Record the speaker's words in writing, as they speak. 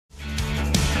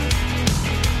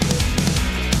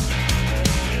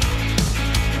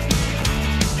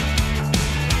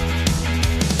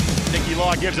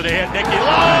gives it a hit. Nicky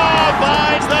Lowe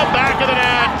finds the back of the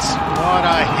net. What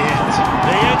a hit.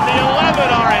 The Indy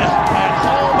 11 are at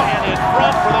home and in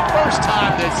front for the first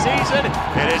time this season.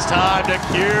 It is time to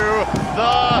cue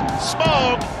the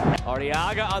smoke.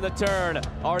 Arriaga on the turn.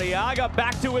 Arriaga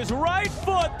back to his right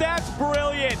foot. That's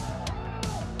brilliant.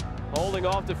 Holding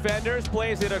off defenders,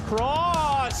 plays it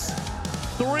across.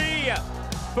 3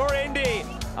 for Indy.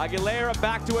 Aguilera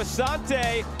back to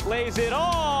Asante, lays it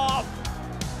off.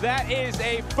 That is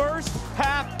a first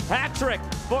half hat trick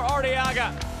for Arriaga.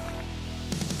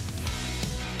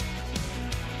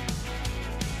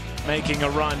 Making a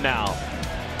run now.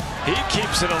 He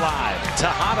keeps it alive.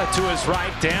 Tejada to his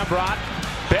right. Dambrot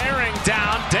bearing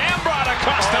down. Dambrot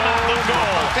across the mouth of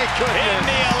goal.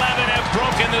 Indy 11 have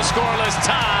broken the scoreless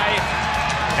tie.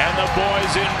 And the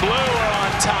boys in blue are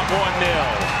on top 1-0.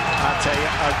 I'll tell you,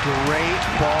 a great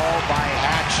ball by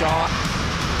Hackshaw.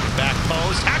 Back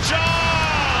post. Hackshaw!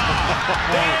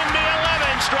 Indy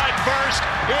 11 strike first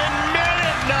in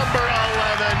minute number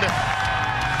 11.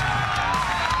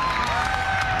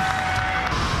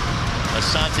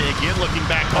 Asante again looking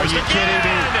back post. Are you kidding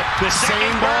me? The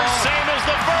same ball? Same as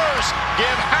the first.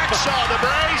 Give Hackshaw the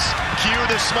brace. Cue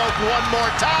the smoke one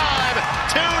more time.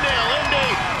 2-0 Indy.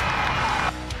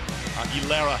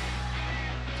 Aguilera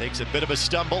takes a bit of a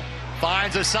stumble.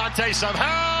 Finds Asante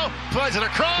somehow. Plays it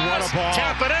across. What a ball.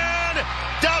 Tap it in.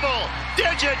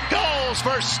 Double-digit goals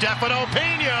for Stefano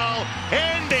Pino.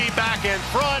 Indy back in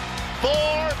front.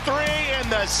 4-3 in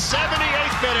the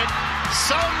 78th minute.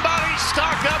 Somebody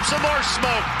stock up some more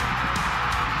smoke.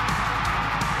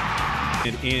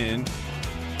 In,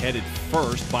 headed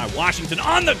first by Washington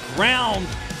on the ground.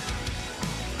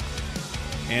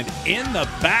 And in the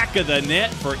back of the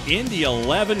net for Indy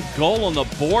 11. Goal on the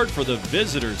board for the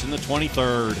visitors in the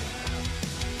 23rd.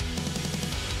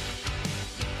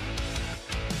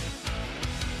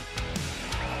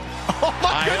 Oh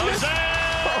my goodness!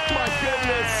 Oh my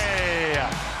goodness!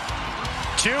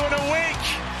 2 in a week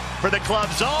for the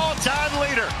club's all-time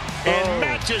leader in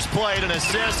matches played and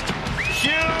assists.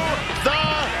 Cue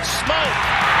the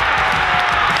smoke.